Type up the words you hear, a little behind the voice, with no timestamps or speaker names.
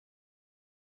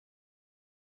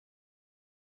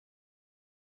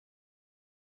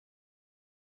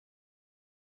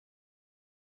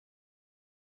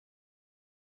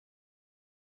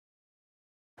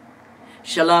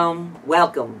Shalom,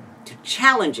 welcome to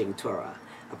Challenging Torah,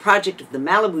 a project of the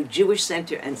Malibu Jewish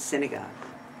Center and Synagogue.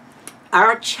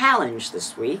 Our challenge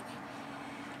this week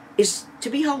is to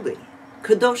be holy,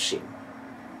 Kedoshim.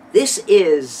 This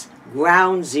is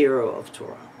ground zero of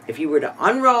Torah. If you were to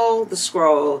unroll the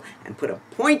scroll and put a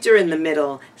pointer in the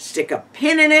middle, stick a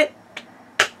pin in it,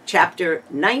 chapter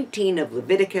 19 of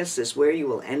Leviticus is where you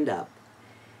will end up,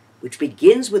 which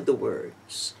begins with the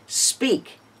words,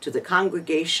 "Speak to the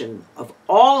congregation of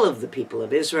all of the people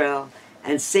of Israel,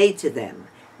 and say to them,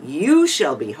 you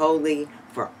shall be holy,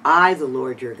 for I, the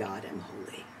Lord your God, am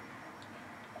holy."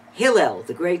 Hillel,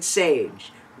 the great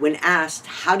sage, when asked,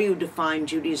 how do you define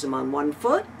Judaism on one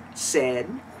foot, said,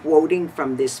 quoting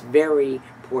from this very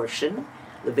portion,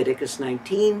 Leviticus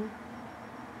 19,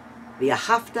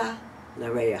 "V'ahavta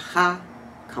l'reacha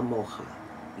kamocha."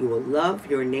 You will love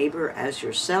your neighbor as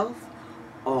yourself.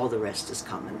 All the rest is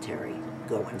commentary.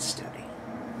 Go and study.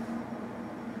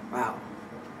 Wow.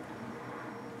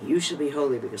 You shall be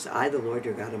holy because I, the Lord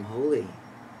your God, am holy.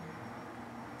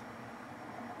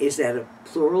 Is that a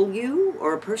plural you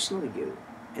or a personal you?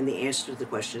 And the answer to the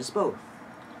question is both.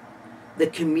 The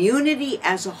community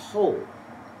as a whole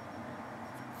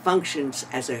functions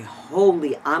as a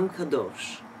holy Am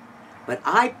Kadosh, but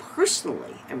I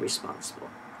personally am responsible.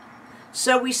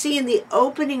 So we see in the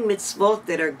opening mitzvot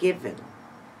that are given,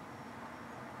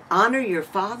 honor your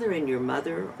father and your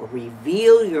mother, or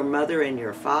reveal your mother and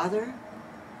your father,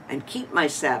 and keep my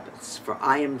Sabbaths, for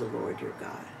I am the Lord your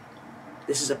God.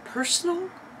 This is a personal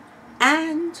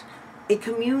and a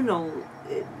communal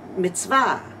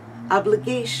mitzvah,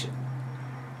 obligation.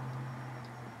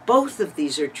 Both of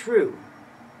these are true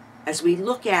as we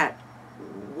look at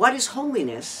what is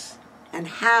holiness and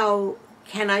how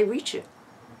can I reach it.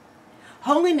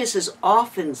 Holiness is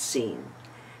often seen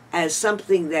as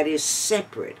something that is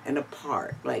separate and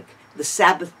apart, like the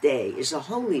Sabbath day is a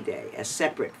holy day, as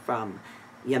separate from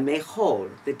Yamei Chol,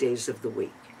 the days of the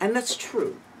week. And that's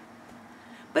true.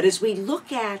 But as we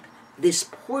look at this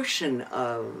portion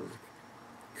of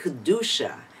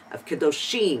Kedusha, of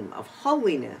Kedoshim, of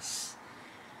holiness,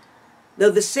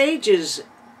 though the sages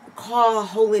call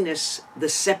holiness the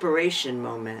separation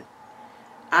moment,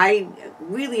 I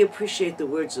really appreciate the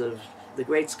words of the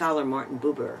great scholar Martin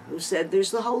Buber, who said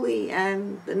there's the holy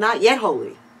and the not yet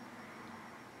holy.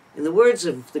 In the words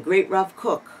of the great Rav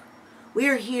Kook, we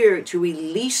are here to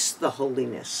release the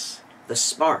holiness, the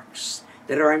sparks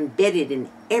that are embedded in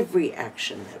every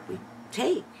action that we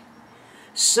take.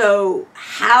 So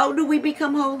how do we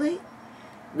become holy?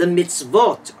 The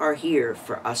mitzvot are here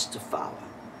for us to follow.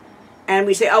 And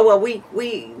we say, oh, well,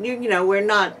 we're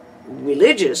not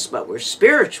religious, but we're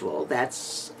spiritual.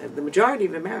 That's the majority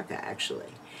of America,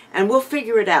 actually. And we'll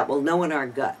figure it out. We'll know in our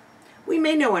gut. We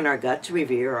may know in our gut to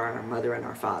revere our mother and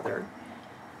our father.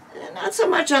 Not so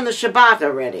much on the Shabbat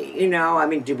already,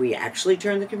 do we actually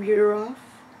turn the computer off?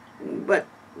 But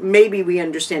maybe we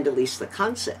understand at least the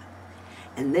concept.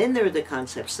 And then there are the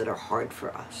concepts that are hard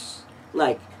for us.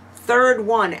 Like, third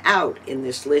one out in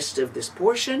this list of this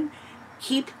portion,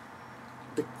 keep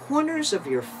the corners of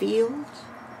your field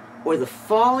or the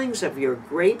fallings of your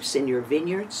grapes in your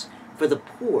vineyards for the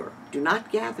poor. Do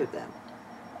not gather them.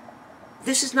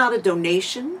 This is not a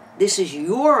donation. This is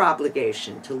your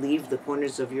obligation to leave the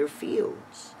corners of your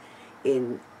fields.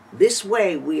 In this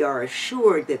way, we are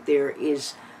assured that there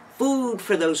is food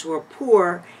for those who are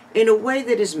poor in a way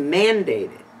that is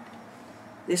mandated.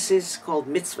 This is called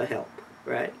mitzvah help,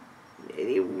 right?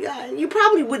 You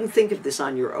probably wouldn't think of this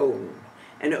on your own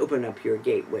and open up your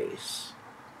gateways.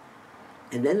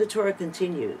 And then the Torah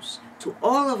continues, to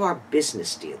all of our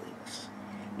business dealings,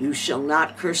 you shall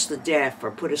not curse the deaf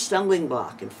or put a stumbling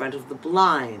block in front of the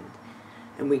blind.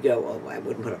 And we go, oh, I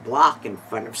wouldn't put a block in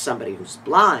front of somebody who's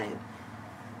blind.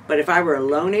 But if I were a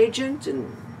loan agent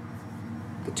in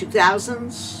the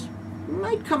 2000s, I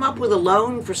might come up with a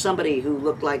loan for somebody who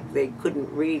looked like they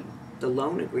couldn't read the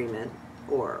loan agreement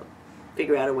or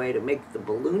figure out a way to make the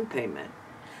balloon payment,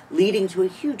 leading to a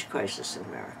huge crisis in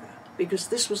America. Because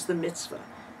this was the mitzvah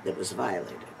that was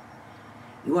violated.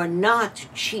 You are not to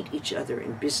cheat each other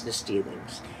in business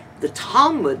dealings. The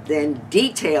Talmud then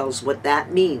details what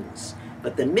that means,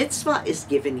 but the mitzvah is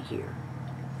given here.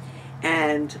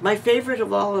 And my favorite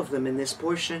of all of them in this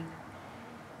portion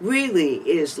really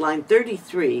is line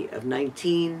 33 of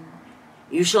 19.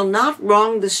 You shall not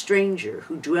wrong the stranger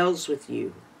who dwells with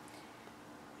you,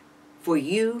 for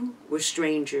you were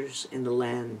strangers in the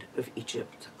land of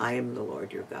Egypt. I am the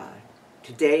Lord your God.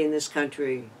 Today in this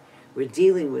country, we're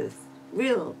dealing with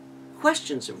real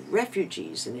questions of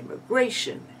refugees and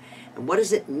immigration. And what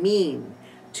does it mean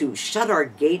to shut our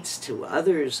gates to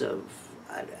others of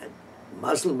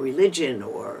Muslim religion,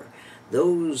 or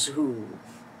those who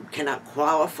cannot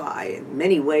qualify in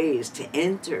many ways to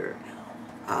enter,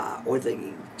 or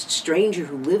the stranger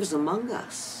who lives among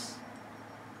us.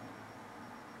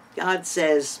 God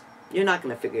says, you're not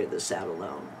going to figure this out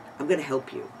alone. I'm going to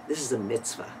help you. This is a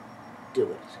mitzvah.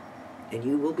 Do it. And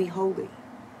you will be holy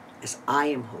as I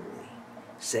am holy,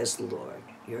 says the Lord,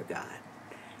 your God.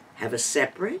 Have a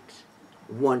separate,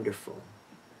 wonderful,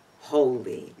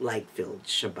 holy, light-filled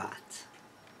Shabbat.